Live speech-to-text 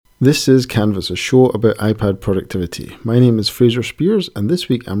This is Canvas, a show about iPad productivity. My name is Fraser Spears, and this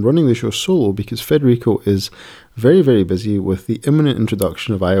week I'm running the show solo because Federico is very, very busy with the imminent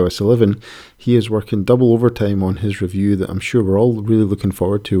introduction of iOS 11. He is working double overtime on his review that I'm sure we're all really looking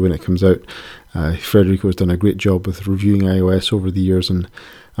forward to when it comes out. Federico has done a great job with reviewing iOS over the years, and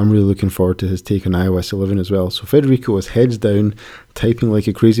I'm really looking forward to his take on iOS 11 as well. So Federico is heads down, typing like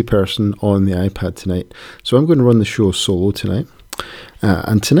a crazy person on the iPad tonight. So I'm going to run the show solo tonight.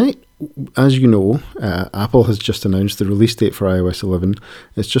 And tonight, as you know, Apple has just announced the release date for iOS 11.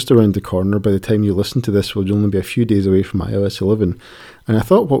 It's just around the corner. By the time you listen to this, we'll only be a few days away from iOS 11. And I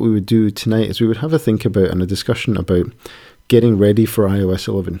thought what we would do tonight is we would have a think about and a discussion about getting ready for iOS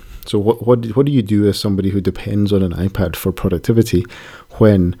 11. So what do you do as somebody who depends on an iPad for productivity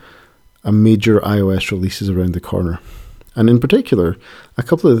when a major iOS release is around the corner? And in particular, a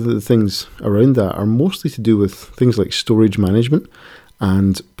couple of the things around that are mostly to do with things like storage management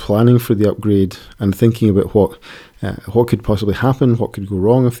and planning for the upgrade and thinking about what could possibly happen, what could go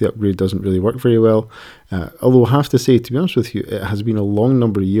wrong if the upgrade doesn't really work very well. Although I have to say, to be honest with you, it has been a long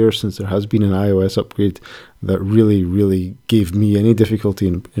number of years since there has been an iOS upgrade that really, really gave me any difficulty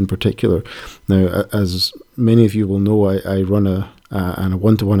in particular. Now, as many of you will know, I run a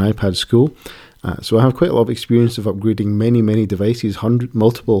one-to-one iPad school. So I have quite a lot of experience of upgrading many devices,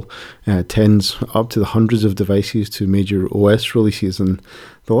 multiple tens, up to the hundreds of devices to major OS releases. And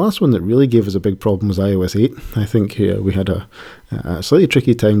the last one that really gave us a big problem was iOS 8. I think we had a slightly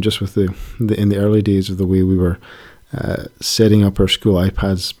tricky time just with in the early days of the way we were setting up our school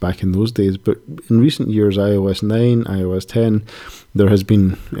iPads back in those days. But in recent years, iOS 9, iOS 10,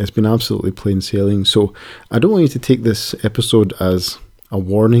 it's been absolutely plain sailing. So I don't want you to take this episode as a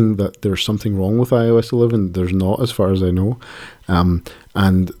warning that there's something wrong with iOS 11. There's not, as far as I know.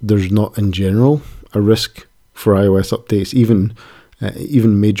 And there's not, in general, a risk for iOS updates,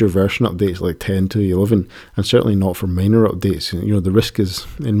 even major version updates like 10 to 11, and certainly not for minor updates. You know, the risk is,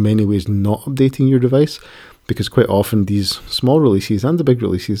 in many ways, not updating your device, because quite often these small releases and the big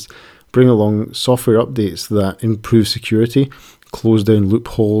releases bring along software updates that improve security, close down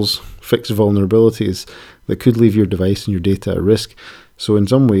loopholes, fix vulnerabilities that could leave your device and your data at risk. So in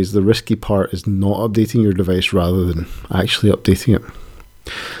some ways, the risky part is not updating your device rather than actually updating it.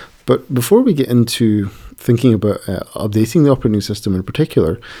 But before we get into thinking about updating the operating system in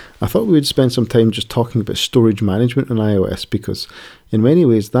particular, I thought we would spend some time just talking about storage management on iOS, because in many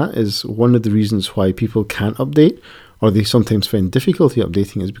ways that is one of the reasons why people can't update, or they sometimes find difficulty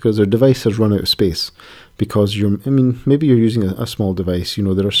updating, is because their device has run out of space. Because maybe you're using a small device. You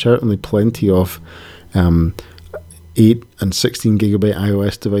know, there are certainly plenty of 8 and 16 gigabyte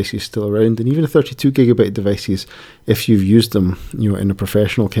iOS devices still around, and even 32 gigabyte devices, if you've used them, in a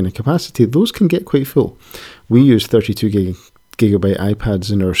professional kind of capacity, those can get quite full. We use 32 gigabyte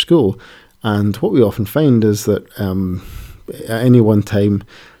iPads in our school, and what we often find is that at any one time,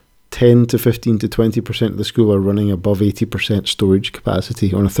 10 to 15 to 20% of the school are running above 80% storage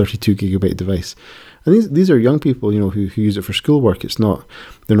capacity on a 32 gigabyte device. And these are young people, who use it for schoolwork.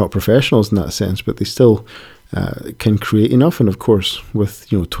 They're not professionals in that sense, but they still can create enough. And of course, with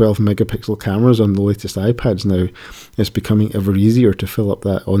 12 megapixel cameras on the latest iPads now, it's becoming ever easier to fill up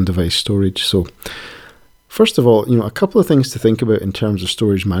that on-device storage. So first of all, a couple of things to think about in terms of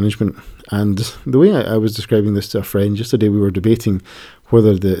storage management. And the way I was describing this to a friend yesterday, we were debating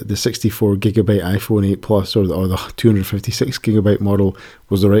whether the 64 gigabyte iPhone 8 Plus or the 256 gigabyte model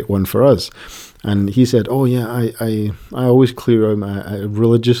was the right one for us. And he said, "Oh yeah, I always clear out. I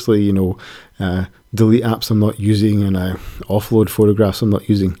religiously, delete apps I'm not using, and I offload photographs I'm not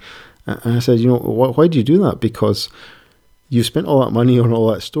using." And I said, why do you do that? Because you spent all that money on all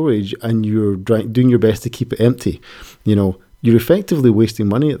that storage, and you're doing your best to keep it empty. You're effectively wasting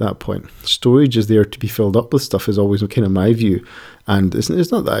money at that point. Storage is there to be filled up with stuff, is always kind of my view. And it's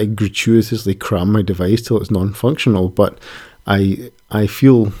not that I gratuitously cram my device till it's non-functional, but I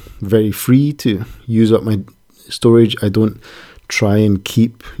feel very free to use up my storage. I don't try and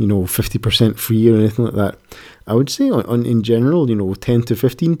keep 50% free or anything like that. I would say in general 10 to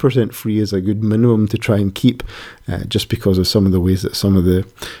 15% free is a good minimum to try and keep, just because of some of the ways that some of the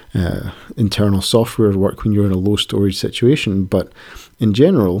internal software work when you're in a low storage situation. But in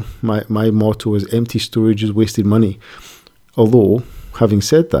general, my motto is empty storage is wasted money. Although, having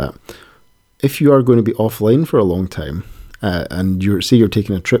said that, if you are going to be offline for a long time, and you're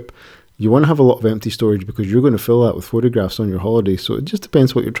taking a trip, you want to have a lot of empty storage because you're going to fill that with photographs on your holiday. So it just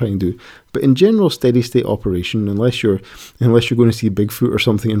depends what you're trying to do. But in general, steady state operation, unless you're going to see Bigfoot or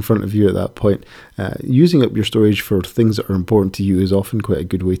something in front of you at that point, using up your storage for things that are important to you is often quite a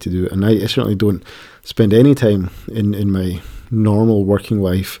good way to do it. And I certainly don't spend any time in my normal working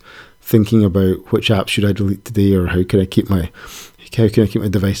life thinking about which apps should I delete today, or how can I keep my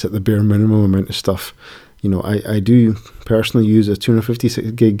device at the bare minimum amount of stuff. I do personally use a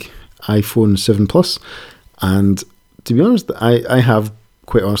 256 gig iPhone 7 Plus, and to be honest, I have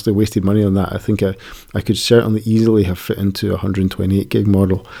quite honestly wasted money on that. I think I could certainly easily have fit into a 128 gig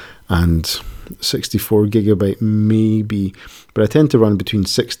model and 64 gigabyte maybe, but I tend to run between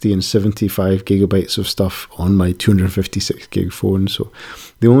 60 and 75 gigabytes of stuff on my 256 gig phone. So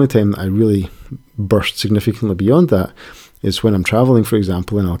the only time that I really burst significantly beyond that is when I'm traveling, for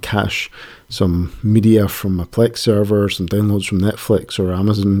example, and I'll cache some media from a Plex server, some downloads from Netflix or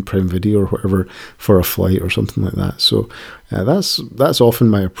Amazon Prime Video or whatever for a flight or something like that. So that's often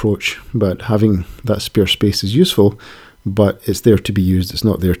my approach, but having that spare space is useful, but it's there to be used. It's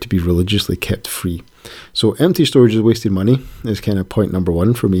not there to be religiously kept free. So empty storage is wasted money is kind of point number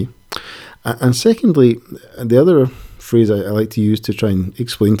one for me. And secondly, the other phrase I like to use to try and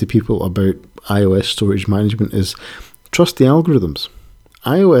explain to people about iOS storage management is trust the algorithms.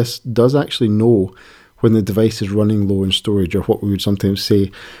 iOS does actually know when the device is running low in storage, or what we would sometimes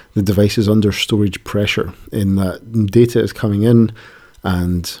say the device is under storage pressure, in that data is coming in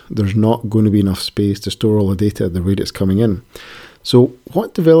and there's not going to be enough space to store all the data at the rate it's coming in. So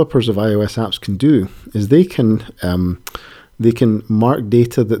what developers of iOS apps can do is they can mark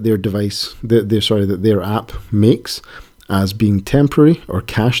data that that their app makes as being temporary or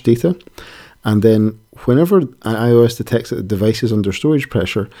cache data, and then whenever iOS detects that the device is under storage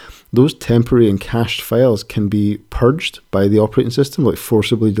pressure, those temporary and cached files can be purged by the operating system, like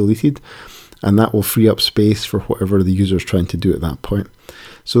forcibly deleted, and that will free up space for whatever the user is trying to do at that point.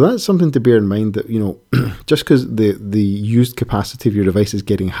 So that's something to bear in mind, that just because the used capacity of your device is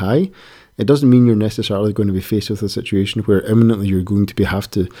getting high, it doesn't mean you're necessarily going to be faced with a situation where imminently you're going to have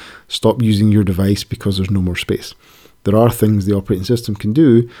to stop using your device because there's no more space. There are things the operating system can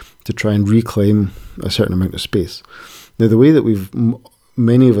do to try and reclaim a certain amount of space. Now, the way that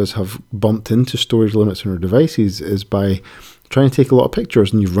many of us have bumped into storage limits on our devices is by trying to take a lot of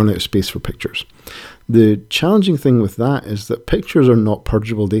pictures, and you've run out of space for pictures. The challenging thing with that is that pictures are not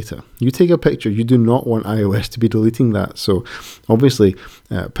purgeable data. You take a picture, you do not want iOS to be deleting that. So obviously,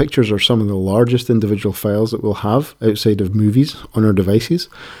 pictures are some of the largest individual files that we'll have outside of movies on our devices,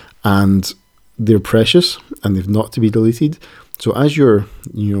 and they're precious and they've not to be deleted. So as you're,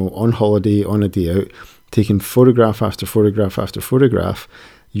 on holiday, on a day out, taking photograph after photograph after photograph,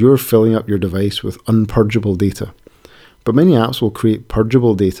 you're filling up your device with unpurgeable data. But many apps will create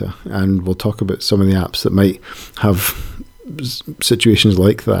purgeable data, and we'll talk about some of the apps that might have situations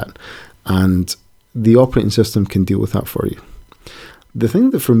like that, and the operating system can deal with that for you. The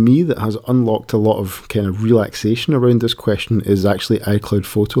thing that for me that has unlocked a lot of kind of relaxation around this question is actually iCloud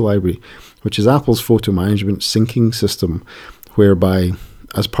Photo Library, which is Apple's photo management syncing system, whereby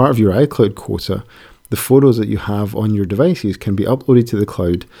as part of your iCloud quota, the photos that you have on your devices can be uploaded to the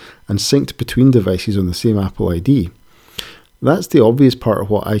cloud and synced between devices on the same Apple ID. That's the obvious part of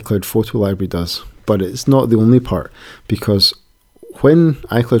what iCloud Photo Library does, but it's not the only part, because when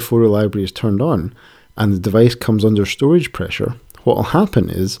iCloud Photo Library is turned on and the device comes under storage pressure, what will happen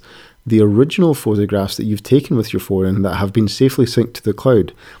is the original photographs that you've taken with your phone and that have been safely synced to the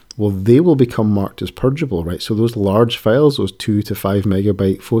cloud, they will become marked as purgeable, right? So those large files, those 2 to 5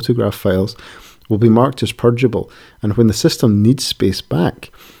 megabyte photograph files, will be marked as purgeable. And when the system needs space back,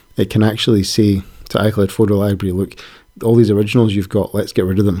 it can actually say to iCloud Photo Library, look, all these originals you've got, let's get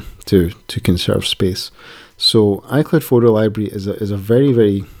rid of them to conserve space. So iCloud Photo Library is a very,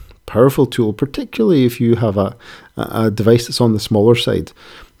 very powerful tool, particularly if you have a device that's on the smaller side.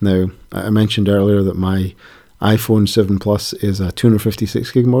 Now, I mentioned earlier that my iPhone 7 Plus is a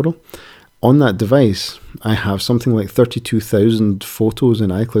 256 gig model. On that device, I have something like 32,000 photos in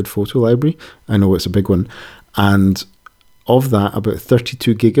iCloud Photo Library. I know it's a big one. And of that, about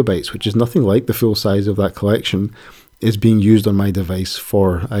 32 gigabytes, which is nothing like the full size of that collection, is being used on my device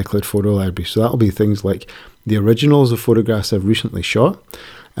for iCloud Photo Library. So that'll be things like the originals of photographs I've recently shot,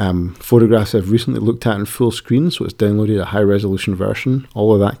 photographs I've recently looked at in full screen, so it's downloaded a high resolution version,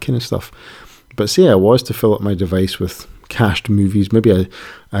 all of that kind of stuff. But say I was to fill up my device with cached movies, maybe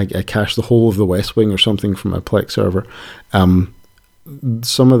I cached the whole of The West Wing or something from my Plex server,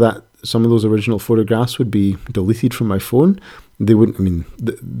 some of those original photographs would be deleted from my phone. They wouldn't,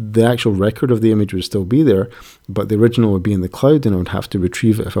 the actual record of the image would still be there, but the original would be in the cloud, and I would have to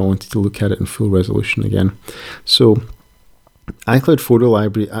retrieve it if I wanted to look at it in full resolution again. So iCloud Photo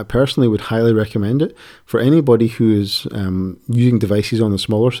Library, I personally would highly recommend it for anybody who is using devices on the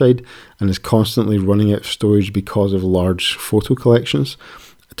smaller side and is constantly running out of storage because of large photo collections.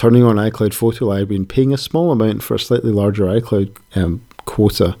 turning on iCloud Photo Library and paying a small amount for a slightly larger iCloud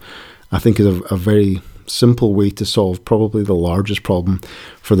quota, I think is a very simple way to solve probably the largest problem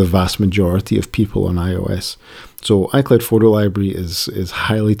for the vast majority of people on iOS. So iCloud Photo Library is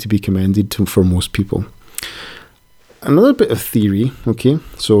highly to be commended for most people. Another bit of theory, okay,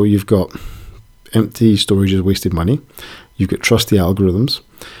 so you've got empty storage is wasted money. You've got trusty algorithms.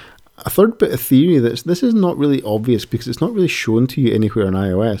 A third bit of theory, this is not really obvious because it's not really shown to you anywhere on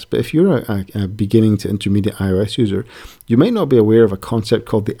iOS, but if you're a beginning to intermediate iOS user, you might not be aware of a concept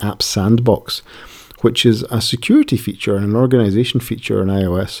called the App Sandbox, which is a security feature and an organization feature on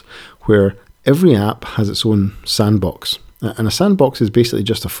iOS where every app has its own sandbox. And a sandbox is basically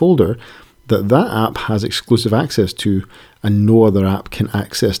just a folder that app has exclusive access to and no other app can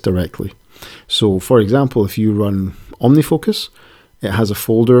access directly. So, for example, if you run OmniFocus, it has a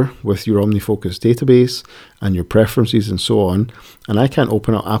folder with your OmniFocus database and your preferences and so on. And I can't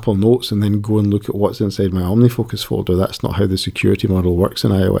open up Apple Notes and then go and look at what's inside my OmniFocus folder. That's not how the security model works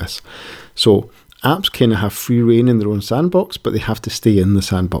in iOS. So apps kind of have free reign in their own sandbox, but they have to stay in the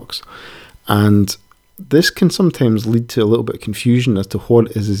sandbox. And this can sometimes lead to a little bit of confusion as to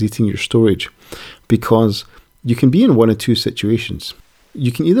what is eating your storage, because you can be in one of two situations.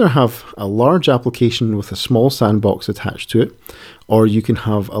 You can either have a large application with a small sandbox attached to it, or you can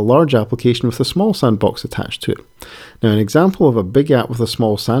have a large application with a small sandbox attached to it. Now, an example of a big app with a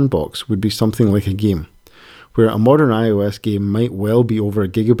small sandbox would be something like a game, where a modern iOS game might well be over a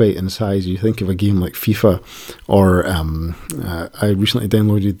gigabyte in size. You think of a game like FIFA, or I recently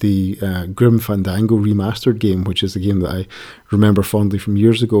downloaded the Grim Fandango remastered game, which is the game that I remember fondly from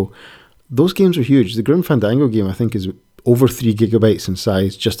years ago. Those games are huge. The Grim Fandango game, I think, is over 3 gigabytes in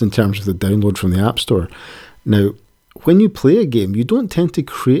size just in terms of the download from the App Store. Now, when you play a game, you don't tend to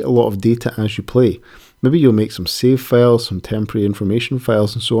create a lot of data as you play. Maybe you'll make some save files, some temporary information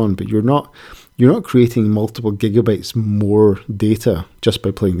files and so on, but you're not creating multiple gigabytes more data just by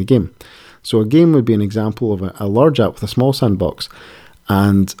playing the game. So a game would be an example of a large app with a small sandbox,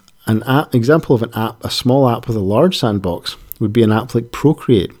 and an example of a small app with a large sandbox would be an app like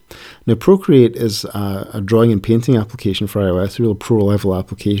Procreate. Now, Procreate is a drawing and painting application for iOS, a real pro-level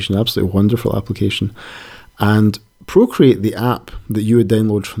application, absolutely wonderful application. And Procreate, the app that you would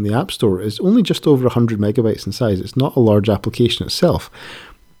download from the App Store, is only just over 100 megabytes in size. It's not a large application itself.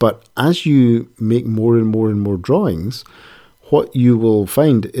 But as you make more and more and more drawings, what you will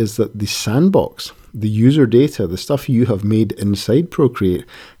find is that the sandbox, the user data, the stuff you have made inside Procreate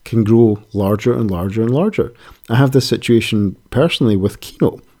can grow larger and larger and larger. I have this situation personally with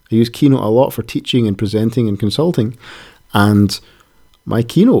Keynote. I use Keynote a lot for teaching and presenting and consulting, and my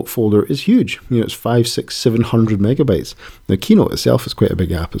Keynote folder is huge. It's 500, 600, 700 megabytes. Now, Keynote itself is quite a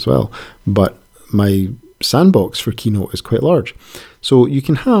big app as well, but my sandbox for Keynote is quite large. So you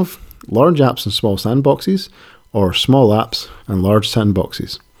can have large apps and small sandboxes, or small apps and large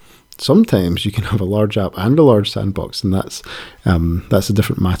sandboxes. Sometimes you can have a large app and a large sandbox, and that's a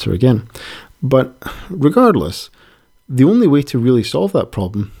different matter again. But regardless, the only way to really solve that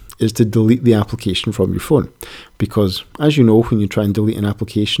problem is to delete the application from your phone. Because as you know, when you try and delete an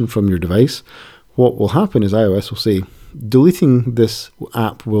application from your device, what will happen is iOS will say, deleting this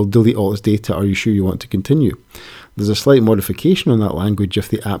app will delete all its data. Are you sure you want to continue? There's a slight modification on that language if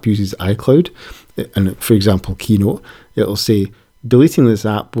the app uses iCloud. And for example, Keynote, it'll say, deleting this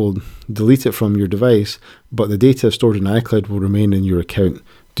app will delete it from your device, but the data stored in iCloud will remain in your account.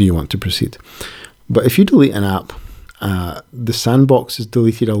 Do you want to proceed? But if you delete an app, the sandbox is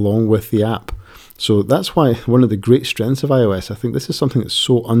deleted along with the app. So that's why one of the great strengths of iOS, I think this is something that's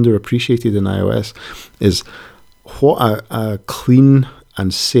so underappreciated in iOS, is what a clean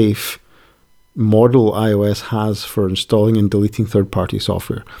and safe model iOS has for installing and deleting third-party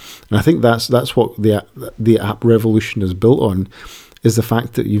software. And I think that's what the app revolution is built on, is the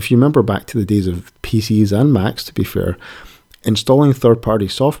fact that if you remember back to the days of PCs and Macs, to be fair, installing third-party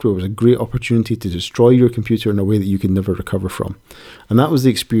software was a great opportunity to destroy your computer in a way that you could never recover from. And that was the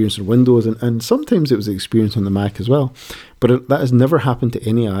experience on Windows, and sometimes it was the experience on the Mac as well. But that has never happened to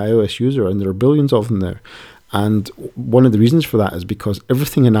any iOS user, and there are billions of them there. And one of the reasons for that is because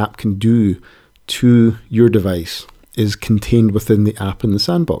everything an app can do to your device is contained within the app in the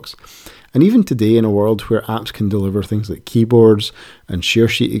sandbox. And even today, in a world where apps can deliver things like keyboards and share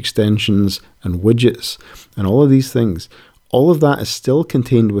sheet extensions and widgets and all of these things, all of that is still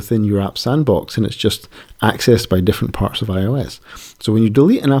contained within your app sandbox, and it's just accessed by different parts of iOS. So when you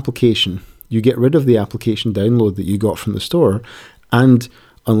delete an application, you get rid of the application download that you got from the store, and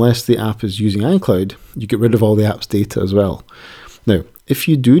unless the app is using iCloud, you get rid of all the app's data as well. Now, if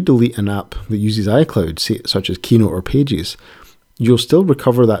you do delete an app that uses iCloud, say, such as Keynote or Pages, you'll still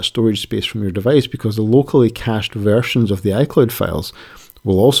recover that storage space from your device because the locally cached versions of the iCloud files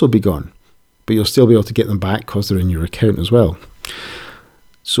will also be gone, but you'll still be able to get them back because they're in your account as well.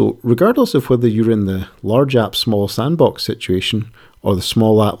 So regardless of whether you're in the large app small sandbox situation or the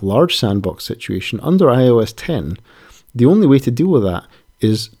small app large sandbox situation, under iOS 10, the only way to deal with that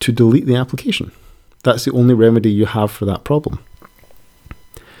is to delete the application. That's the only remedy you have for that problem.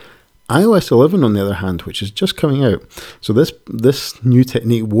 iOS 11, on the other hand, which is just coming out, so this new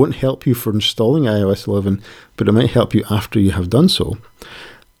technique won't help you for installing iOS 11, but it might help you after you have done so.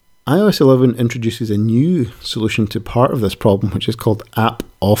 iOS 11 introduces a new solution to part of this problem, which is called app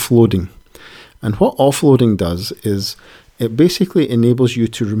offloading. And what offloading does is it basically enables you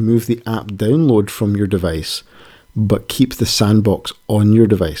to remove the app download from your device, but keep the sandbox on your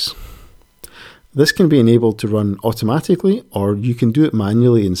device. This can be enabled to run automatically, or you can do it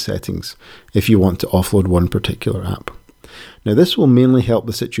manually in settings if you want to offload one particular app. Now, this will mainly help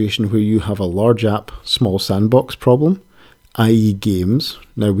the situation where you have a large app, small sandbox problem, i.e. games.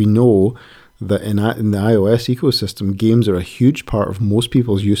 Now, we know that in the iOS ecosystem, games are a huge part of most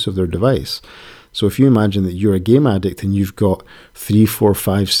people's use of their device. So if you imagine that you're a game addict and you've got 3, 4,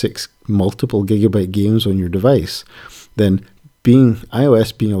 5, 6 multiple gigabyte games on your device, then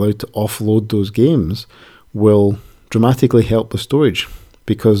iOS being allowed to offload those games will dramatically help the storage,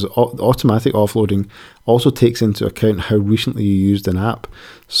 because automatic offloading also takes into account how recently you used an app.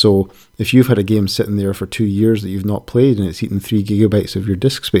 So if you've had a game sitting there for 2 years that you've not played and it's eaten 3 gigabytes of your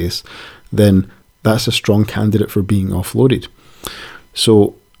disk space, then that's a strong candidate for being offloaded.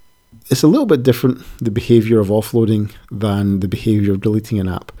 So it's a little bit different, the behavior of offloading, than the behavior of deleting an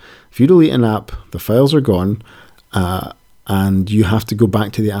app. If you delete an app, the files are gone, and you have to go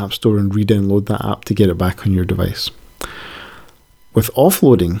back to the App Store and re-download that app to get it back on your device. With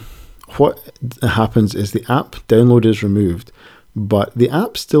offloading, what happens is the app download is removed, but the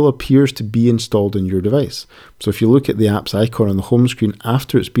app still appears to be installed on your device. So if you look at the app's icon on the home screen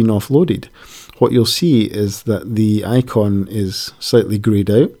after it's been offloaded, what you'll see is that the icon is slightly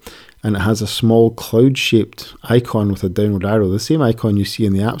grayed out, and it has a small cloud-shaped icon with a downward arrow, the same icon you see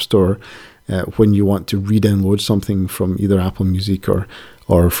in the App Store when you want to re-download something from either Apple Music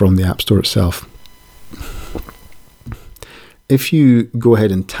or from the App Store itself. If you go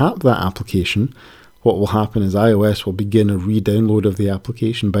ahead and tap that application, what will happen is iOS will begin a re-download of the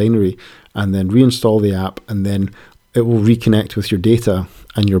application binary and then reinstall the app, and then it will reconnect with your data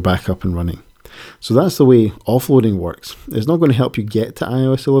and you're back up and running. So that's the way offloading works. It's not going to help you get to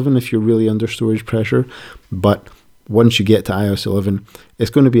iOS 11 if you're really under storage pressure, but once you get to iOS 11, it's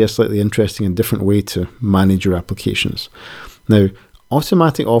going to be a slightly interesting and different way to manage your applications. Now,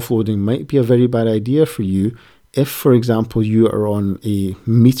 automatic offloading might be a very bad idea for you if, for example, you are on a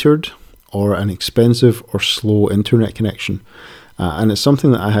metered or an expensive or slow internet connection. And it's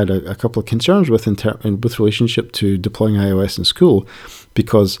something that I had a couple of concerns with with relationship to deploying iOS in school,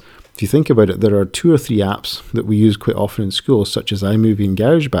 because if you think about it, there are 2 or 3 apps that we use quite often in school, such as iMovie and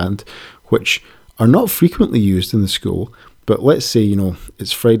GarageBand, which are not frequently used in the school. But let's say,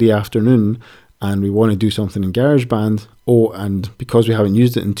 it's Friday afternoon and we want to do something in GarageBand. And because we haven't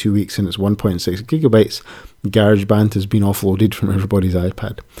used it in 2 weeks and it's 1.6 gigabytes, GarageBand has been offloaded from everybody's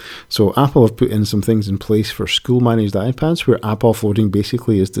iPad. So Apple have put in some things in place for school-managed iPads where app offloading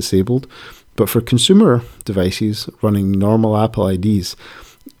basically is disabled. But for consumer devices running normal Apple IDs,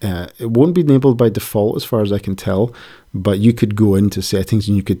 it won't be enabled by default as far as I can tell, but you could go into settings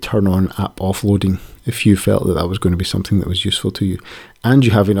and you could turn on app offloading if you felt that was going to be something that was useful to you, and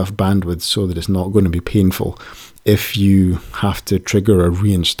you have enough bandwidth so that it's not going to be painful if you have to trigger a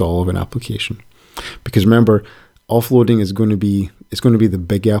reinstall of an application. Because remember, offloading is going to be the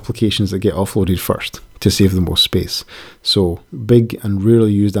big applications that get offloaded first to save the most space. So big and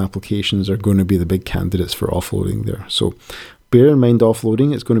rarely used applications are going to be the big candidates for offloading there. So bear in mind,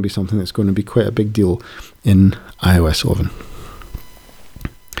 offloading is going to be something that's going to be quite a big deal in iOS 11.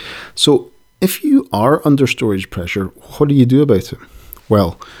 So if you are under storage pressure, what do you do about it?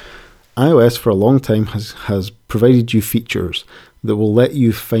 Well, iOS for a long time has provided you features that will let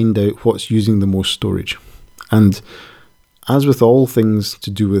you find out what's using the most storage. And as with all things to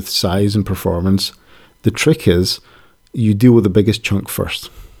do with size and performance, the trick is you deal with the biggest chunk first.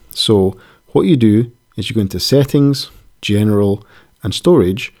 So what you do is you go into Settings, General, and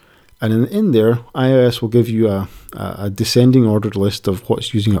Storage, and in there, iOS will give you a descending ordered list of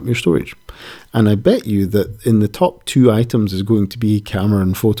what's using up your storage. And I bet you that in the top 2 items is going to be camera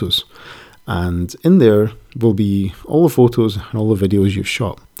and photos. And in there will be all the photos and all the videos you've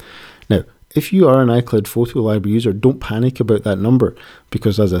shot. Now, if you are an iCloud Photo Library user, don't panic about that number,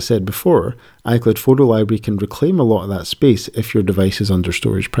 because as I said before, iCloud Photo Library can reclaim a lot of that space if your device is under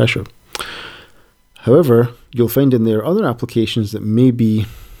storage pressure. However, you'll find in there other applications that may be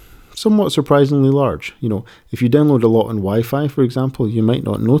somewhat surprisingly large. If you download a lot on Wi-Fi, for example, you might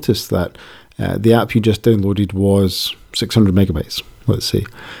not notice that the app you just downloaded was 600 megabytes, let's say.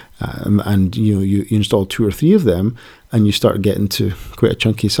 And you install 2 or 3 of them, and you start getting to quite a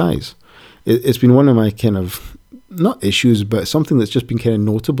chunky size. It's been one of my kind of, not issues, but something that's just been kind of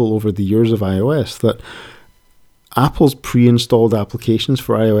notable over the years of iOS, that Apple's pre-installed applications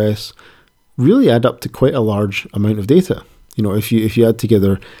for iOS really add up to quite a large amount of data. If you add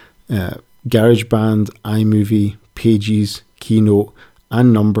together GarageBand, iMovie, Pages, Keynote,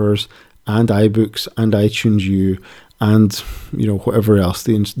 and Numbers, and iBooks, and iTunes U, and whatever else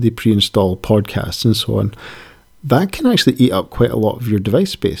they pre-install, podcasts and so on, that can actually eat up quite a lot of your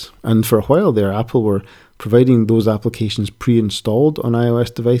device space. And for a while there, Apple were providing those applications pre-installed on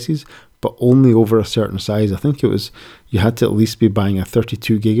iOS devices, but only over a certain size. I think it was, you had to at least be buying a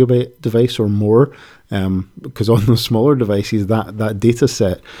 32 gigabyte device or more, because on those smaller devices, that data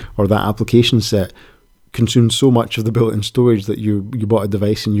set or that application set consumed so much of the built-in storage that you bought a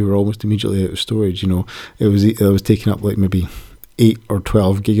device and you were almost immediately out of storage. It was taking up like maybe 8 or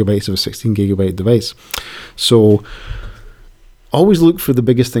 12 gigabytes of a 16 gigabyte device. So always look for the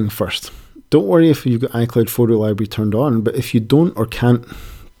biggest thing first. Don't worry if you've got iCloud Photo Library turned on, but if you don't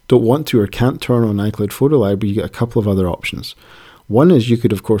want to or can't turn on iCloud Photo Library, you get a couple of other options. One is you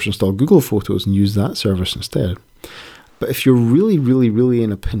could, of course, install Google Photos and use that service instead. But if you're really, really, really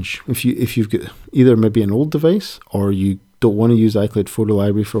in a pinch, if you've got either maybe an old device or you don't want to use iCloud Photo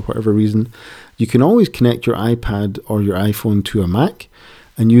Library for whatever reason, you can always connect your iPad or your iPhone to a Mac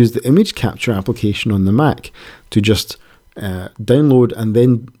and use the image capture application on the Mac to just download and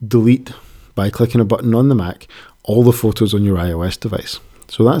then delete, by clicking a button on the Mac, all the photos on your iOS device.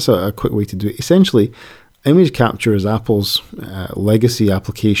 So that's a quick way to do it. Essentially, image capture is Apple's legacy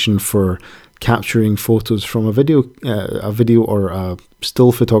application for capturing photos from a video or a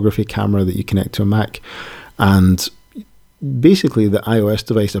still photography camera that you connect to a Mac. And basically the iOS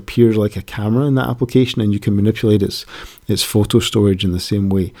device appears like a camera in that application, and you can manipulate its photo storage in the same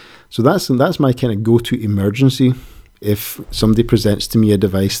way. So that's my kind of go-to emergency if somebody presents to me a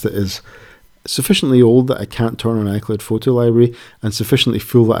device that is sufficiently old that I can't turn on iCloud Photo Library, and sufficiently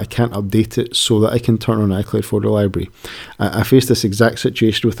full that I can't update it so that I can turn on iCloud Photo Library. I faced this exact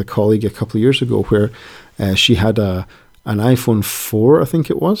situation with a colleague a couple of years ago where she had an iPhone 4, I think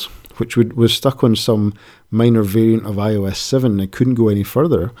it was, which was stuck on some minor variant of iOS 7 and couldn't go any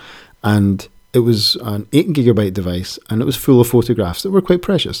further. And it was an 8 gigabyte device, and it was full of photographs that were quite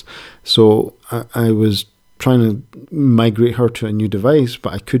precious. So I was trying to migrate her to a new device,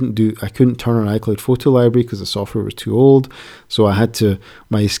 but I couldn't turn on iCloud Photo Library because the software was too old. So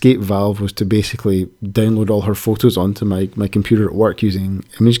my escape valve was to basically download all her photos onto my computer at work using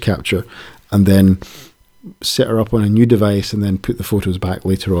image capture, and then set her up on a new device and then put the photos back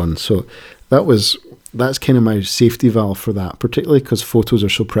later on. So that's kind of my safety valve for that, particularly because photos are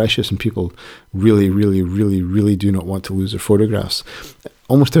so precious and people really, really, really, really do not want to lose their photographs.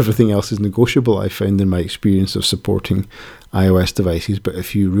 Almost everything else is negotiable, I found in my experience of supporting iOS devices. But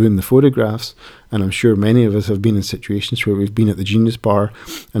if you ruin the photographs, and I'm sure many of us have been in situations where we've been at the Genius Bar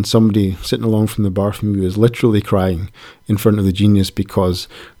and somebody sitting along from the bar from you is literally crying in front of the Genius because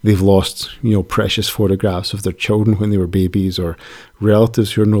they've lost, precious photographs of their children when they were babies or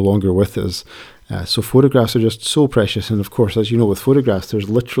relatives who are no longer with us. So photographs are just so precious. And of course, as you know, with photographs, there's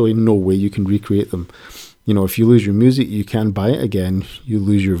literally no way you can recreate them. If you lose your music, you can buy it again. You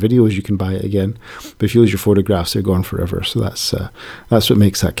lose your videos, you can buy it again. But if you lose your photographs, they're gone forever. So that's what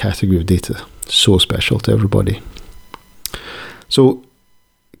makes that category of data so special to everybody. So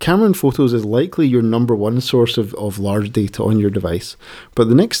camera and photos is likely your number one source of large data on your device. But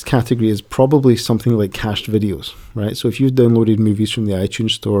the next category is probably something like cached videos, right? So if you've downloaded movies from the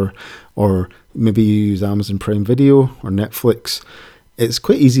iTunes Store, or maybe you use Amazon Prime Video or Netflix, it's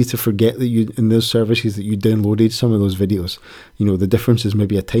quite easy to forget that in those services that you downloaded some of those videos. The difference is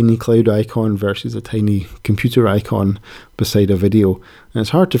maybe a tiny cloud icon versus a tiny computer icon beside a video. And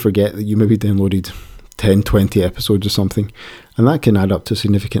it's hard to forget that you maybe downloaded 10, 20 episodes or something, and that can add up to a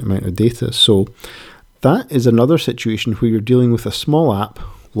significant amount of data. So that is another situation where you're dealing with a small app,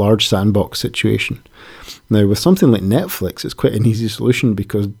 large sandbox situation. Now, with something like Netflix, it's quite an easy solution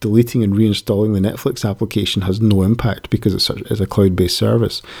because deleting and reinstalling the Netflix application has no impact because it's a cloud-based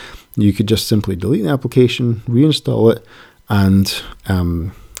service. You could just simply delete the application, reinstall it, and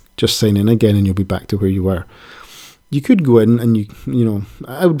just sign in again, and you'll be back to where you were. you could go in and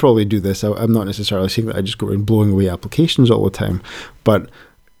I would probably do this. I'm not necessarily saying that I just go in blowing away applications all the time, but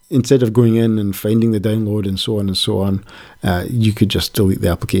instead of going in and finding the download and so on, you could just delete the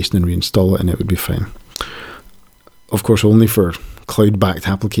application and reinstall it, and it would be fine. Of course, only for cloud-backed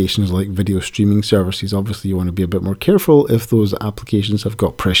applications like video streaming services. Obviously, you want to be a bit more careful if those applications have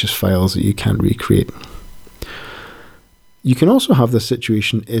got precious files that you can't recreate. You can also have this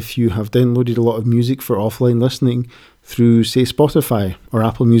situation if you have downloaded a lot of music for offline listening through, say, Spotify or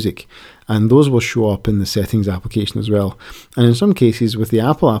Apple Music, and those will show up in the settings application as well. And in some cases, with the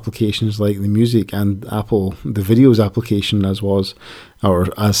Apple applications like the music and Apple, the videos application as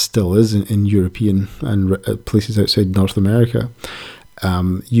still is in European and places outside North America,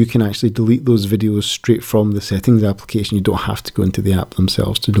 you can actually delete those videos straight from the settings application. You don't have to go into the app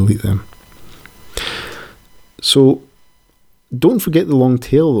themselves to delete them. So don't forget the long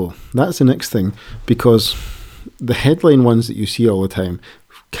tail though. That's the next thing, because the headline ones that you see all the time,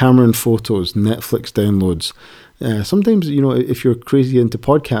 Cameron photos, Netflix downloads. Sometimes, if you're crazy into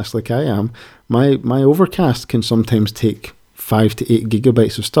podcasts like I am, my Overcast can sometimes take 5 to 8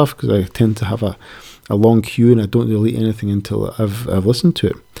 gigabytes of stuff, because I tend to have a long queue and I don't delete anything until I've listened to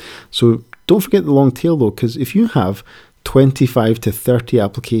it. So don't forget the long tail though, because if you have 25 to 30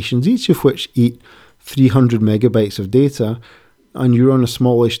 applications, each of which eat 300 megabytes of data, and you're on a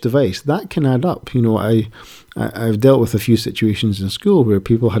smallish device, that can add up. I've dealt with a few situations in school where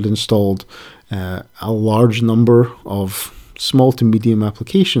people had installed a large number of small to medium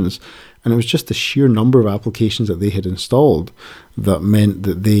applications, and it was just the sheer number of applications that they had installed that meant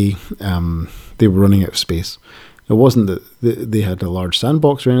that they were running out of space. It wasn't that they had a large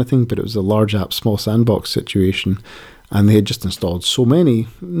sandbox or anything, but it was a large app, small sandbox situation, and they had just installed so many.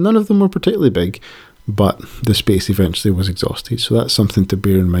 None of them were particularly big, but the space eventually was exhausted. So that's something to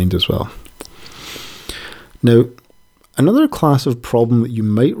bear in mind as well. Now, another class of problem that you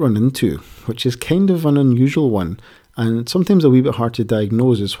might run into, which is kind of an unusual one, and sometimes a wee bit hard to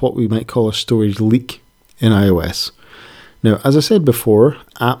diagnose, is what we might call a storage leak in iOS. Now, as I said before,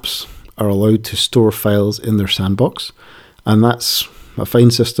 apps are allowed to store files in their sandbox, and that's a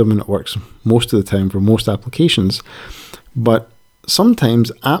fine system and it works most of the time for most applications. But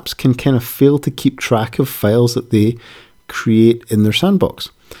sometimes apps can kind of fail to keep track of files that they create in their sandbox.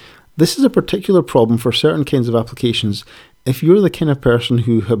 This is a particular problem for certain kinds of applications. If you're the kind of person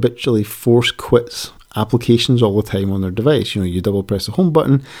who habitually force quits applications all the time on their device, you double press the home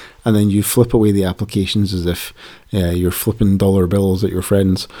button and then you flip away the applications as if you're flipping dollar bills at your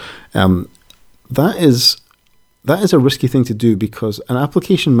friends. That is a risky thing to do, because an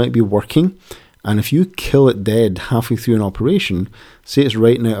application might be working, and if you kill it dead halfway through an operation, say it's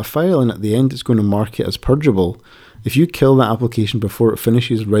writing out a file and at the end it's going to mark it as purgeable. If you kill that application before it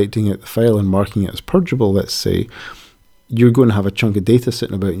finishes writing out the file and marking it as purgeable, let's say, you're going to have a chunk of data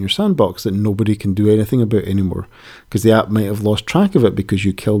sitting about in your sandbox that nobody can do anything about anymore, because the app might have lost track of it because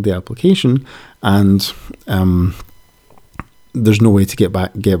you killed the application, and there's no way to get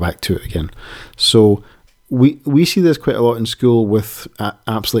back to it again. So we see this quite a lot in school with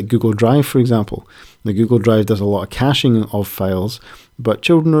apps like Google Drive, for example. The Google Drive does a lot of caching of files, but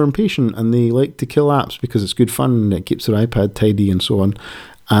children are impatient and they like to kill apps because it's good fun and it keeps their iPad tidy and so on.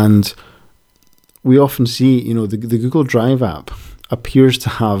 And we often see, the Google Drive app appears to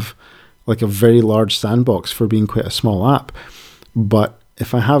have like a very large sandbox for being quite a small app. But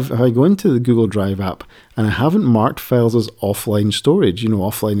if I go into the Google Drive app and I haven't marked files as offline storage,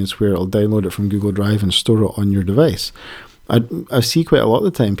 offline is where it'll download it from Google Drive and store it on your device. I see quite a lot of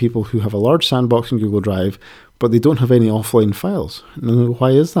the time people who have a large sandbox in Google Drive, but they don't have any offline files. And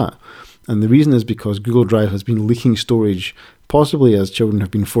why is that? And the reason is because Google Drive has been leaking storage, possibly as children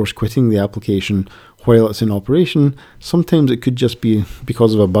have been forced quitting the application while it's in operation. Sometimes it could just be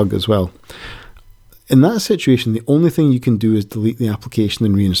because of a bug as well. In that situation, the only thing you can do is delete the application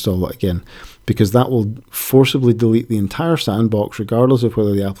and reinstall it again, because that will forcibly delete the entire sandbox, regardless of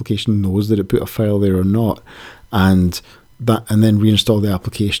whether the application knows that it put a file there or not, and then reinstall the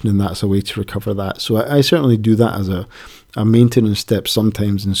application, and that's a way to recover that. So I certainly do that as a maintenance step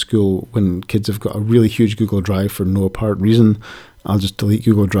sometimes in school when kids have got a really huge Google Drive for no apparent reason. I'll just delete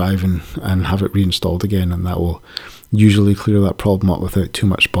Google Drive and have it reinstalled again, and that will usually clear that problem up without too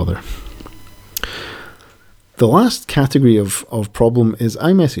much bother. The last category of problem is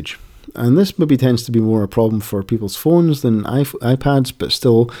iMessage. And this maybe tends to be more a problem for people's phones than iPads, but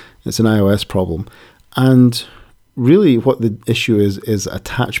still it's an iOS problem. And really what the issue is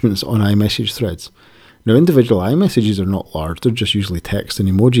attachments on iMessage threads. Now, individual iMessages are not large, they're just usually text and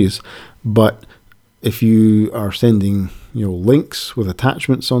emojis. But if you are sending links with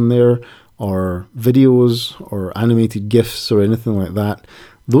attachments on there, or videos or animated GIFs or anything like that,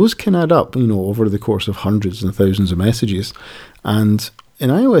 those can add up, over the course of hundreds and thousands of messages. And in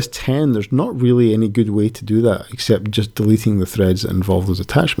iOS 10, there's not really any good way to do that except just deleting the threads that involve those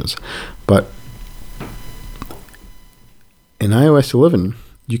attachments. But in iOS 11,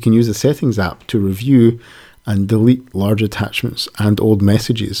 you can use the Settings app to review and delete large attachments and old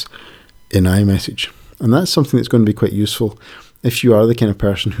messages in iMessage. And that's something that's going to be quite useful if you are the kind of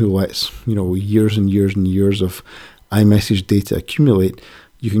person who lets, years and years and years of iMessage data accumulate.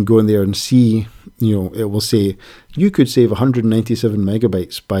 You can go in there and see, it will say, you could save 197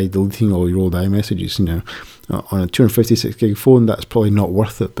 megabytes by deleting all your old iMessages. On a 256 gig phone, that's probably not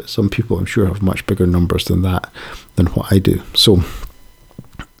worth it, but some people, I'm sure, have much bigger numbers than that, than what I do. So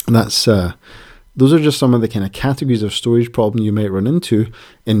that's those are just some of the kind of categories of storage problem you might run into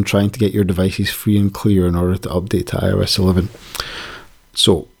in trying to get your devices free and clear in order to update to iOS 11.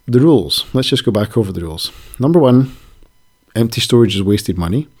 So the rules, let's just go back over the rules. Number 1, empty storage is wasted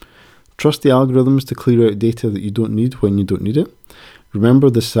money. Trust the algorithms to clear out data that you don't need when you don't need it. Remember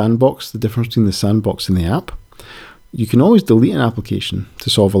the sandbox, the difference between the sandbox and the app. You can always delete an application to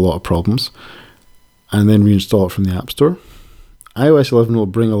solve a lot of problems and then reinstall it from the App Store. iOS 11 will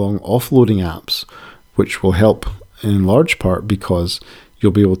bring along offloading apps, which will help in large part because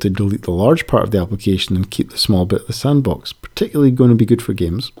you'll be able to delete the large part of the application and keep the small bit of the sandbox, particularly going to be good for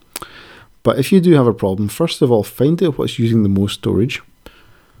games. But if you do have a problem, first of all, find out what's using the most storage,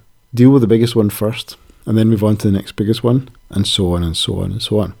 deal with the biggest one first, and then move on to the next biggest one, and so on and so on and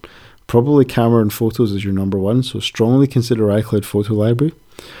so on. Probably camera and photos is your number 1, so strongly consider iCloud Photo Library.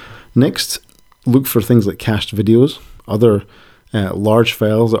 Next, look for things like cached videos, other large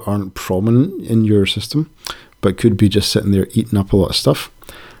files that aren't prominent in your system, but could be just sitting there eating up a lot of stuff.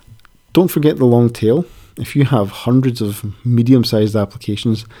 Don't forget the long tail. If you have hundreds of medium-sized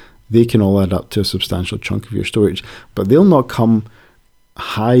applications, they can all add up to a substantial chunk of your storage, but they'll not come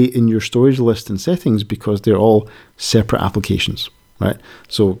high in your storage list and settings because they're all separate applications, right?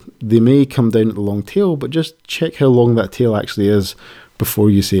 So they may come down at the long tail, but just check how long that tail actually is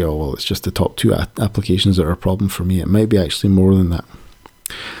before you say, oh, well, it's just the top 2 applications that are a problem for me. It might be actually more than that.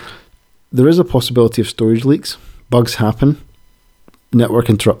 There is a possibility of storage leaks. Bugs happen. Network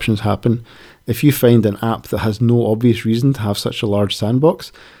interruptions happen. If you find an app that has no obvious reason to have such a large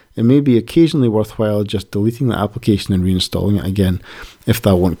sandbox, it may be occasionally worthwhile just deleting the application and reinstalling it again if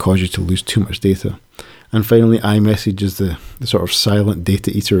that won't cause you to lose too much data. And finally, iMessage is the sort of silent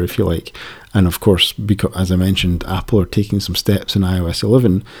data eater, if you like. And of course, because, as I mentioned, Apple are taking some steps in iOS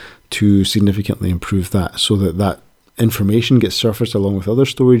 11 to significantly improve that so that that information gets surfaced along with other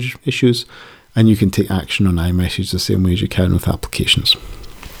storage issues, and you can take action on iMessage the same way as you can with applications.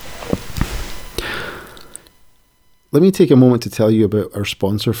 Let me take a moment to tell you about our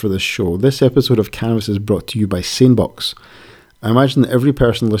sponsor for this show. This episode of Canvas is brought to you by Sanebox. I imagine that every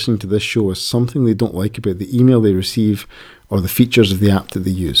person listening to this show has something they don't like about the email they receive or the features of the app that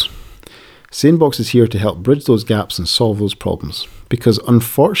they use. Sanebox is here to help bridge those gaps and solve those problems, because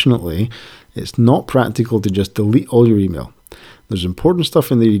unfortunately, it's not practical to just delete all your email. There's important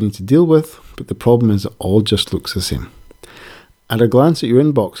stuff in there you need to deal with, but the problem is it all just looks the same. At a glance at your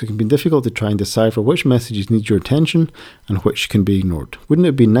inbox, it can be difficult to try and decipher which messages need your attention and which can be ignored. Wouldn't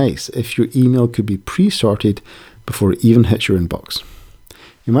it be nice if your email could be pre-sorted before it even hits your inbox?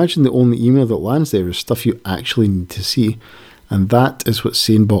 Imagine the only email that lands there is stuff you actually need to see, and that is what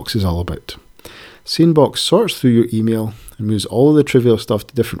Sanebox is all about. Sanebox sorts through your email and moves all of the trivial stuff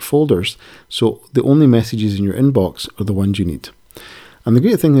to different folders, so the only messages in your inbox are the ones you need. And the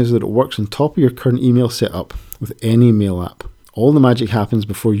great thing is that it works on top of your current email setup with any mail app. All the magic happens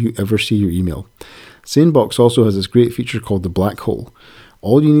before you ever see your email. Sanebox also has this great feature called the black hole.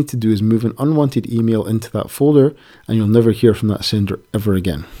 All you need to do is move an unwanted email into that folder and you'll never hear from that sender ever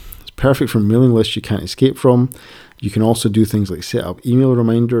again. It's perfect for mailing lists you can't escape from. You can also do things like set up email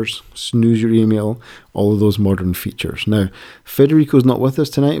reminders, snooze your email, all of those modern features. Now, Federico's not with us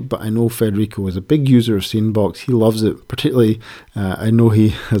tonight, but I know Federico is a big user of Sanebox. He loves it. Particularly, I know he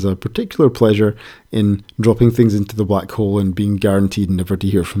has a particular pleasure in dropping things into the black hole and being guaranteed never to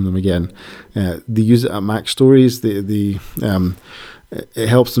hear from them again. They use it at Mac Stories. It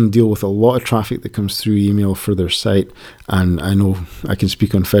helps them deal with a lot of traffic that comes through email for their site, and I know I can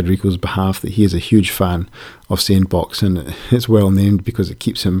speak on Federico's behalf that he is a huge fan of Sanebox, and it's well named because it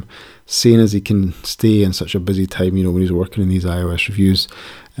keeps him sane as he can stay in such a busy time, when he's working in these iOS reviews.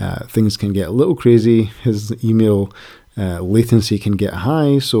 Things can get a little crazy. His email latency can get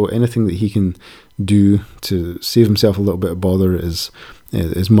high, so anything that he can do to save himself a little bit of bother is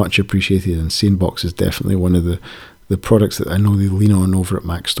much appreciated, and Sanebox is definitely one of the products that I know they lean on over at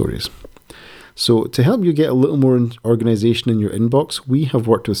Mac Stories. So to help you get a little more organization in your inbox, we have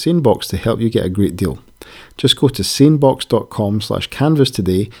worked with SaneBox to help you get a great deal. Just go to sanebox.com/canvas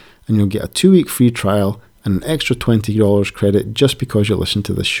today and you'll get a 2-week free trial and an extra $20 credit just because you listen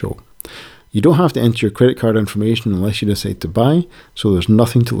to this show. You don't have to enter your credit card information unless you decide to buy, so there's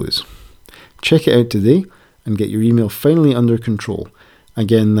nothing to lose. Check it out today and get your email finally under control.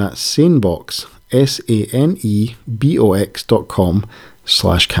 Again, that's SaneBox,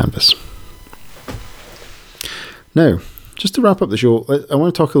 sanebox.com/canvas. Now, just to wrap up the show, I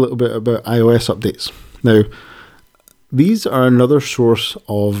want to talk a little bit about iOS updates. Now, these are another source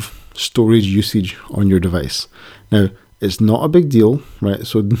of storage usage on your device. Now, it's not a big deal, right?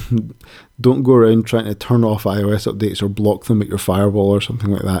 So don't go around trying to turn off iOS updates or block them at your firewall or something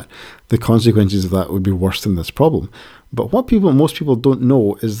like that. The consequences of that would be worse than this problem. But what most people don't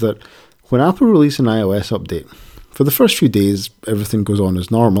know is that when Apple release an iOS update, for the first few days, everything goes on as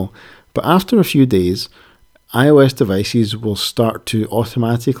normal. But after a few days, iOS devices will start to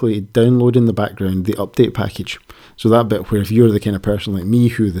automatically download in the background the update package. So that bit where if you're the kind of person like me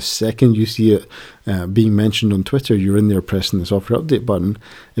who the second you see it being mentioned on Twitter, you're in there pressing the software update button.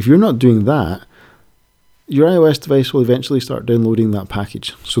 If you're not doing that, your iOS device will eventually start downloading that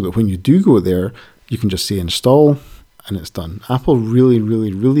package so that when you do go there, you can just say install and it's done. Apple really,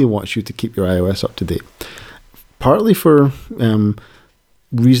 really, really wants you to keep your iOS up to date. Partly for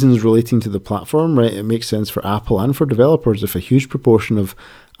reasons relating to the platform, right? It makes sense for Apple and for developers if a huge proportion of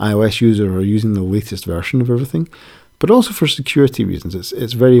iOS users are using the latest version of everything, but also for security reasons.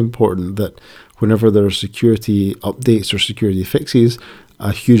 It's very important that whenever there are security updates or security fixes,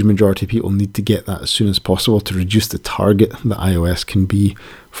 a huge majority of people need to get that as soon as possible to reduce the target that iOS can be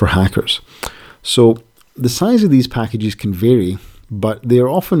for hackers. So the size of these packages can vary, but they are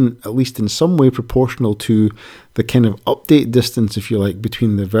often, at least in some way, proportional to the kind of update distance, if you like,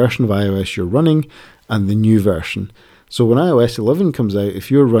 between the version of iOS you're running and the new version. So when iOS 11 comes out, if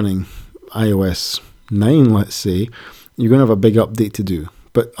you're running iOS 9, let's say, you're going to have a big update to do.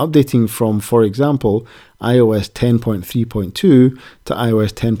 But updating from, for example, iOS 10.3.2 to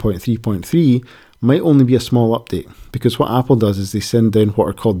iOS 10.3.3 might only be a small update, because what Apple does is they send down what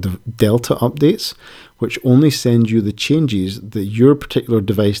are called the Delta updates, which only send you the changes that your particular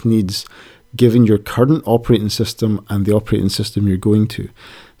device needs given your current operating system and the operating system you're going to.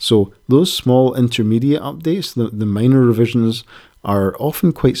 So those small intermediate updates, the minor revisions, are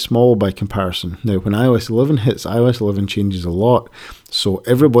often quite small by comparison. Now, when iOS 11 hits, iOS 11 changes a lot, so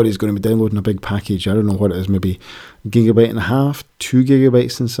everybody's going to be downloading a big package. I don't know what it is, maybe 1.5 GB, 2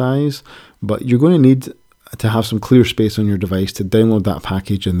 GB in size, but you're going to need to have some clear space on your device to download that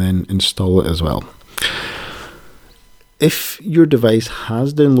package and then install it as well. If your device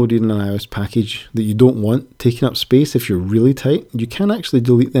has downloaded an iOS package that you don't want taking up space, if you're really tight, you can actually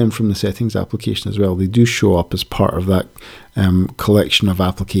delete them from the settings application as well. They do show up as part of that collection of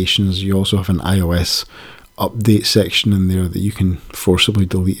applications. You also have an iOS update section in there that you can forcibly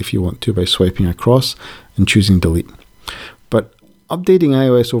delete if you want to by swiping across and choosing delete. But updating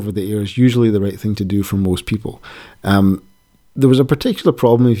iOS over the air is usually the right thing to do for most people. There was a particular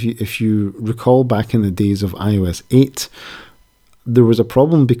problem, if you recall back in the days of iOS 8, there was a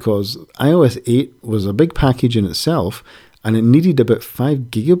problem because iOS 8 was a big package in itself and it needed about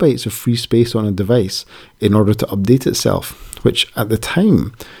 5 GB of free space on a device in order to update itself, which at the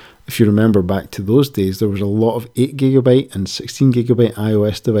time, if you remember back to those days, there was a lot of 8 GB and 16 GB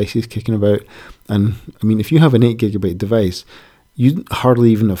iOS devices kicking about. And I mean, if you have an 8 GB device, you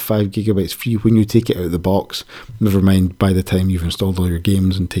hardly even have 5 GB free when you take it out of the box, never mind by the time you've installed all your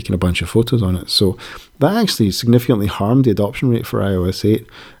games and taken a bunch of photos on it. So that actually significantly harmed the adoption rate for iOS 8,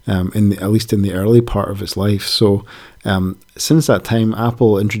 at least in the early part of its life. So since that time,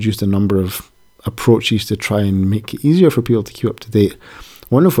 Apple introduced a number of approaches to try and make it easier for people to keep up to date,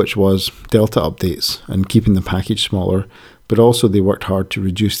 one of which was Delta updates and keeping the package smaller, but also they worked hard to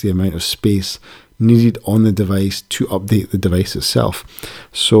reduce the amount of space needed on the device to update the device itself.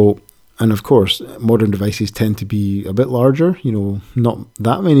 So, and of course, modern devices tend to be a bit larger. You know, not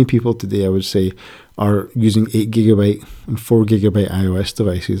that many people today, I would say, are using 8 GB and 4 GB iOS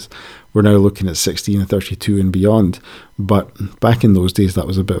devices. We're now looking at 16 and 32 and beyond. But back in those days, that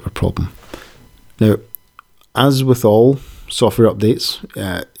was a bit of a problem. Now, as with all software updates,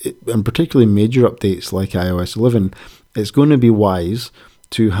 and particularly major updates like iOS 11, it's going to be wise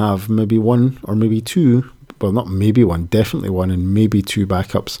to have maybe one or maybe two, well, not maybe one, definitely one, and maybe two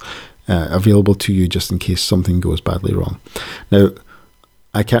backups available to you just in case something goes badly wrong. Now,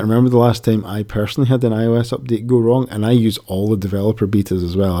 I can't remember the last time I personally had an iOS update go wrong, and I use all the developer betas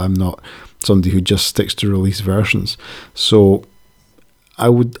as well. I'm not somebody who just sticks to release versions. So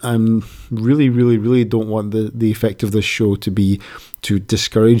I'm really don't want the effect of this show to be to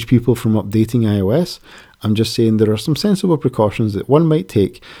discourage people from updating iOS. I'm just saying there are some sensible precautions that one might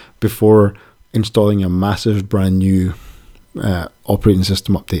take before installing a massive brand new operating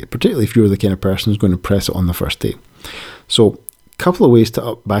system update, particularly if you're the kind of person who's going to press it on the first day. So a couple of ways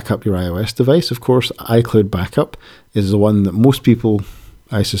to back up your iOS device. Of course, iCloud Backup is the one that most people,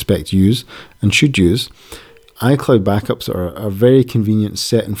 I suspect, use and should use. iCloud backups are a very convenient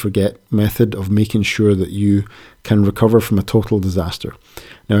set and forget method of making sure that you can recover from a total disaster.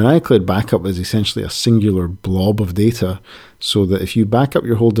 Now, an iCloud backup is essentially a singular blob of data, so that if you back up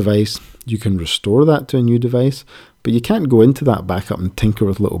your whole device, you can restore that to a new device, but you can't go into that backup and tinker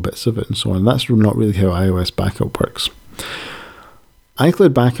with little bits of it and so on. That's not really how iOS backup works.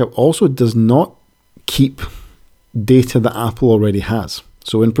 iCloud backup also does not keep data that Apple already has.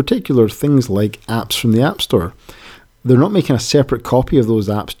 So in particular, things like apps from the App Store, they're not making a separate copy of those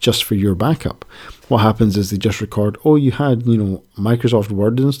apps just for your backup. What happens is they just record, oh, you had, Microsoft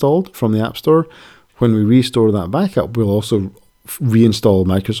Word installed from the App Store. When we restore that backup, we'll also reinstall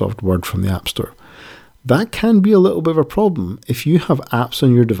Microsoft Word from the App Store. That can be a little bit of a problem if you have apps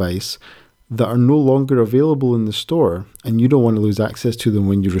on your device that are no longer available in the store and you don't want to lose access to them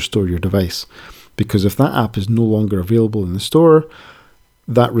when you restore your device. Because if that app is no longer available in the store,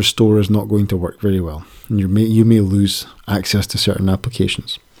 that restore is not going to work very well, and you may lose access to certain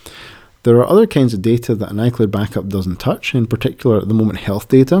applications. There are other kinds of data that an iCloud backup doesn't touch. In particular, at the moment, health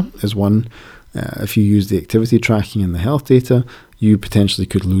data is one. If you use the activity tracking in the health data, you potentially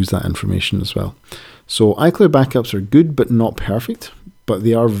could lose that information as well. So iCloud backups are good but not perfect, but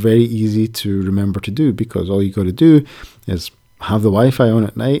they are very easy to remember to do, because all you got to do is have the Wi-Fi on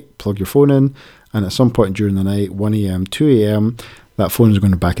at night, plug your phone in, and at some point during the night, 1 a.m., 2 a.m., that phone is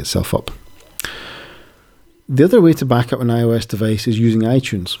going to back itself up. The other way to back up an iOS device is using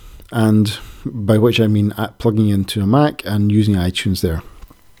iTunes, and by which I mean plugging into a Mac and using iTunes there.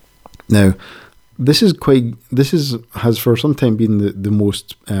 Now, this has for some time been the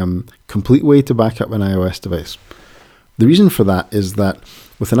most complete way to back up an iOS device. The reason for that is that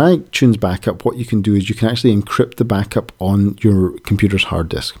with an iTunes backup, what you can do is you can actually encrypt the backup on your computer's hard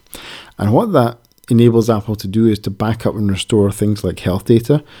disk. And what that enables Apple to do is to back up and restore things like health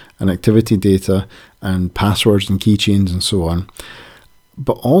data and activity data and passwords and keychains and so on.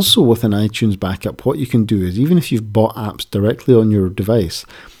 But also with an iTunes backup, what you can do is, even if you've bought apps directly on your device,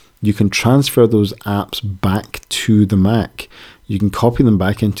 you can transfer those apps back to the Mac. You can copy them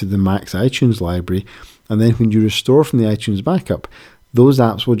back into the Mac's iTunes library, and then when you restore from the iTunes backup, those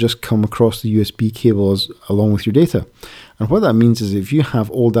apps will just come across the USB cables along with your data. And what that means is if you have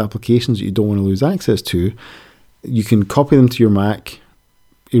old applications that you don't want to lose access to, you can copy them to your Mac,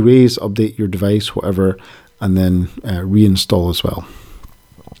 erase, update your device, whatever, and then reinstall as well.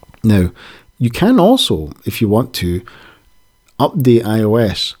 Now, you can also, if you want to, update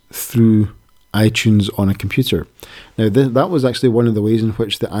iOS through iTunes on a computer. Now, that was actually one of the ways in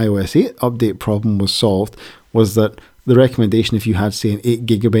which the iOS 8 update problem was solved, was that the recommendation, if you had, say, an 8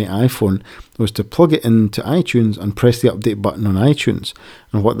 gigabyte iPhone, was to plug it into iTunes and press the update button on iTunes.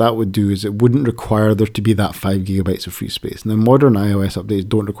 And what that would do is it wouldn't require there to be that 5 gigabytes of free space. Now, modern iOS updates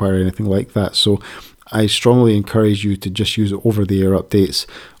don't require anything like that, so I strongly encourage you to just use over-the-air updates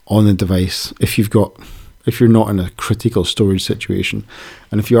on the device if you're not in a critical storage situation.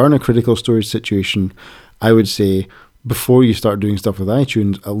 And if you are in a critical storage situation, I would say before you start doing stuff with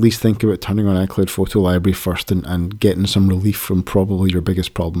iTunes, at least think about turning on iCloud Photo Library first and getting some relief from probably your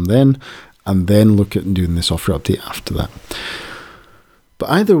biggest problem then, and then look at doing the software update after that. But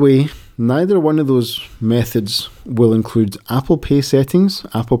either way, neither one of those methods will include Apple Pay settings.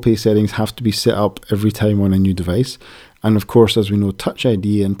 Apple Pay settings have to be set up every time on a new device. And of course, as we know, Touch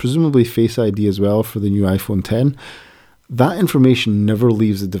ID and presumably Face ID as well for the new iPhone X. That information never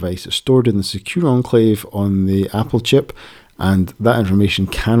leaves the device. It's stored in the secure enclave on the Apple chip, and that information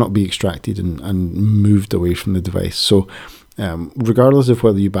cannot be extracted and moved away from the device. So regardless of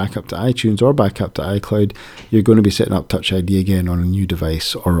whether you back up to iTunes or back up to iCloud, you're going to be setting up Touch ID again on a new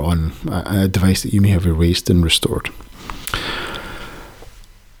device or on a device that you may have erased and restored.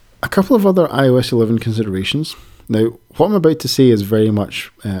 A couple of other iOS 11 considerations. Now, what I'm about to say is very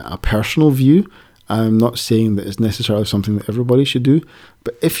much a personal view. I'm not saying that it's necessarily something that everybody should do,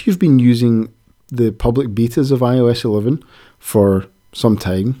 but if you've been using the public betas of iOS 11 for some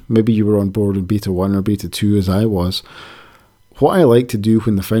time, maybe you were on board in beta 1 or beta 2 as I was, what I like to do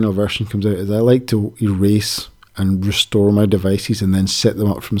when the final version comes out is I like to erase and restore my devices and then set them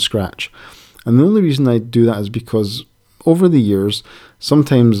up from scratch. And the only reason I do that is because over the years,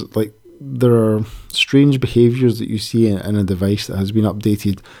 sometimes like there are strange behaviors that you see in a device that has been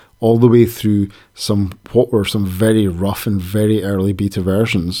updated all the way through what were some very rough and very early beta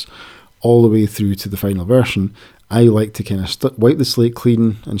versions, all the way through to the final version. I like to kind of wipe the slate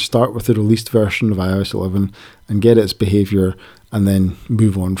clean and start with the released version of iOS 11 and get its behavior, and then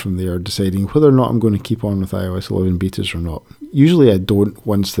move on from there, deciding whether or not I'm going to keep on with iOS 11 betas or not. Usually I don't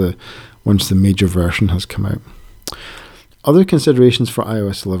once the major version has come out. Other considerations for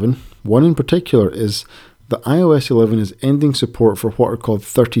iOS 11, one in particular is that iOS 11 is ending support for what are called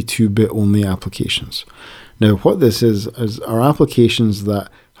 32-bit only applications. Now, what this is are applications that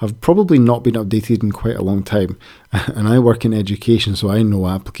have probably not been updated in quite a long time. And I work in education, so I know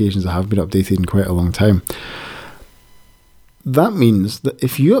applications that have been updated in quite a long time. That means that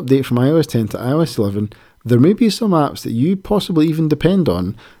if you update from iOS 10 to iOS 11, there may be some apps that you possibly even depend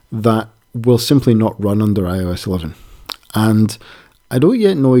on that will simply not run under iOS 11. And I don't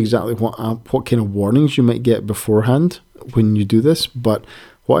yet know exactly what kind of warnings you might get beforehand when you do this, but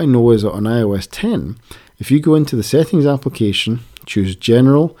what I know is that on iOS 10, if you go into the Settings application, choose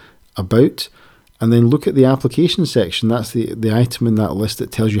General, About, and then look at the application section, that's the item in that list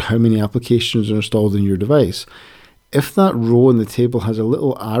that tells you how many applications are installed in your device. If that row in the table has a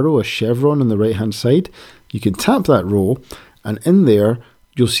little arrow, a chevron on the right-hand side, you can tap that row, and in there,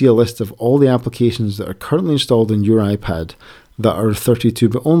 you'll see a list of all the applications that are currently installed in your iPad that are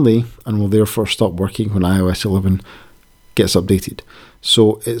 32-bit only and will therefore stop working when iOS 11 gets updated.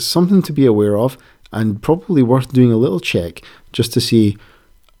 So it's something to be aware of, and probably worth doing a little check just to see,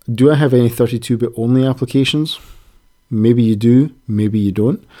 do I have any 32-bit only applications? Maybe you do, maybe you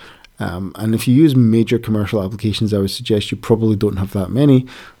don't. And if you use major commercial applications, I would suggest you probably don't have that many.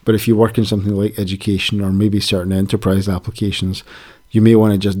 But if you work in something like education or maybe certain enterprise applications, you may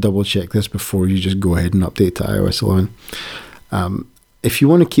want to just double check this before you just go ahead and update to iOS 11. If you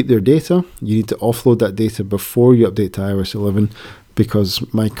want to keep their data, you need to offload that data before you update to iOS 11, because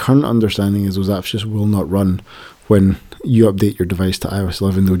my current understanding is those apps just will not run when you update your device to iOS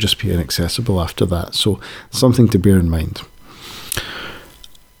 11. They'll just be inaccessible after that. So something to bear in mind.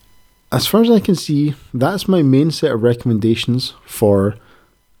 As far as I can see, that's my main set of recommendations for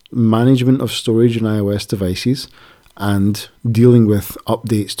management of storage in iOS devices and dealing with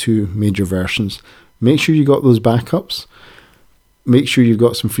updates to major versions. Make sure you got those backups. Make sure you've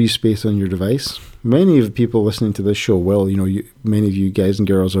got some free space on your device. Many of the people listening to this show will, many of you guys and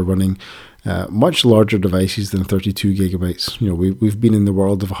girls are running much larger devices than 32 gigabytes. We've been in the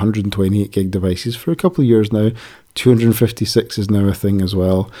world of 128 gig devices for a couple of years now. 256 is now a thing as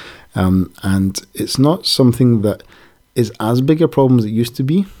well. And it's not something that is as big a problem as it used to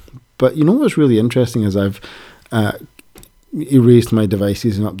be. But what's really interesting is I've erased my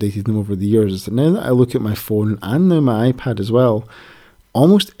devices and updated them over the years, is that now that I look at my phone and now my iPad as well,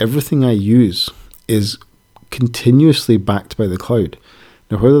 almost everything I use is continuously backed by the cloud.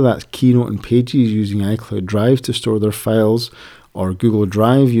 Now, whether that's Keynote and Pages using iCloud Drive to store their files, or Google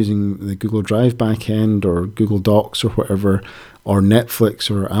Drive using the Google Drive backend, or Google Docs or whatever, or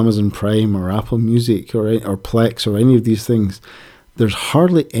Netflix or Amazon Prime or Apple Music or Plex or any of these things, there's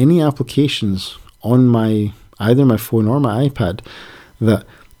hardly any applications on either my phone or my iPad that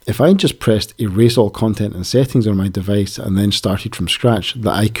if I just pressed erase all content and settings on my device and then started from scratch,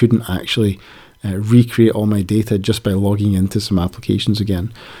 that I couldn't actually recreate all my data just by logging into some applications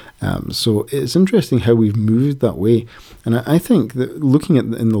again. So it's interesting how we've moved that way. And I think that looking at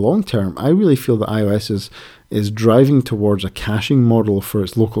in the long term, I really feel that iOS is driving towards a caching model for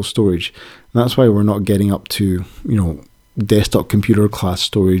its local storage. And that's why we're not getting up to, desktop computer class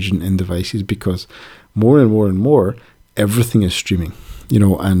storage in devices, because more and more and more, everything is streaming,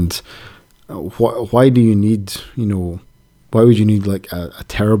 and why do you need, why would you need like a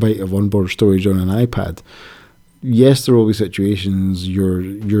terabyte of onboard storage on an iPad? Yes, there will be situations you're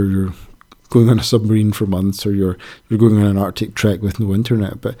going on a submarine for months, or you're going on an Arctic trek with no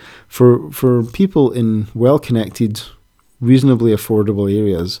internet. But for people in well-connected, reasonably affordable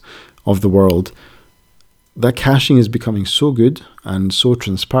areas of the world, that caching is becoming so good and so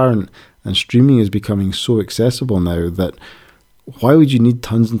transparent, and streaming is becoming so accessible now that why would you need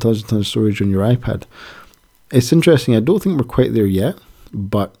tons and tons and tons of storage on your iPad? It's interesting. I don't think we're quite there yet,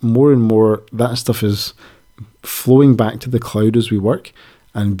 but more and more that stuff is flowing back to the cloud as we work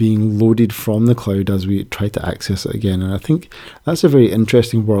and being loaded from the cloud as we try to access it again. And I think that's a very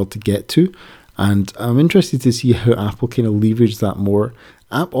interesting world to get to. And I'm interested to see how Apple kind of leverage that more.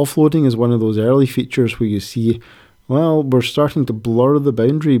 App offloading is one of those early features where you see, well, we're starting to blur the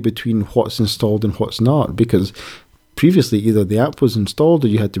boundary between what's installed and what's not, because previously either the app was installed or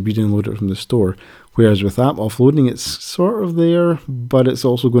you had to re-download it from the store. Whereas with app offloading, it's sort of there, but it's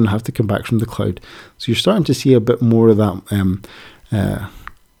also going to have to come back from the cloud. So you're starting to see a bit more of that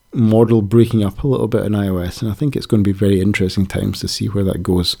model breaking up a little bit in iOS, and I think it's going to be very interesting times to see where that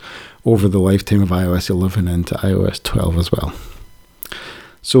goes over the lifetime of iOS 11 into iOS 12 as well.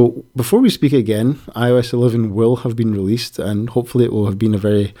 So before we speak again, iOS 11 will have been released, and hopefully it will have been a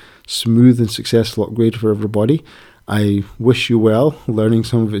very smooth and successful upgrade for everybody. I wish you well learning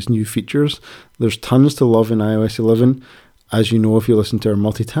some of its new features. There's tons to love in iOS 11. As you know, if you listen to our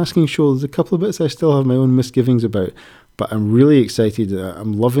multitasking show, there's a couple of bits I still have my own misgivings about, but I'm really excited.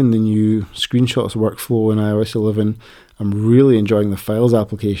 I'm loving the new screenshots workflow in iOS 11. I'm really enjoying the Files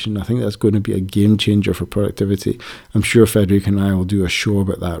application. I think that's going to be a game changer for productivity. I'm sure Federico and I will do a show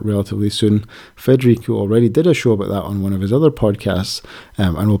about that relatively soon. Federico already did a show about that on one of his other podcasts,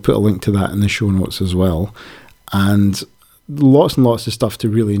 and we'll put a link to that in the show notes as well. And lots of stuff to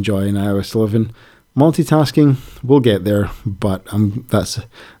really enjoy in iOS 11. Multitasking, we'll get there, but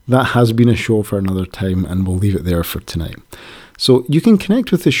that has been a show for another time, and we'll leave it there for tonight. So you can connect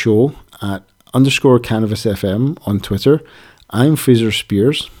with the show at _CanvasFM on Twitter. I'm Fraser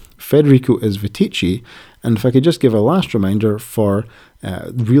Spears. Federico is Viticci. And if I could just give a last reminder for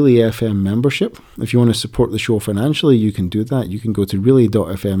Relay FM membership. If you want to support the show financially, you can do that. You can go to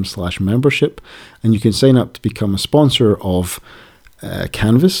relay.fm/membership, and you can sign up to become a sponsor of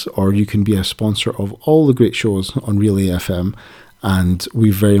Canvas, or you can be a sponsor of all the great shows on Relay FM, and we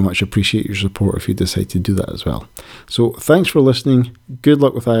very much appreciate your support if you decide to do that as well. So thanks for listening, good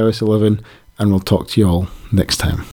luck with iOS 11, and we'll talk to you all next time.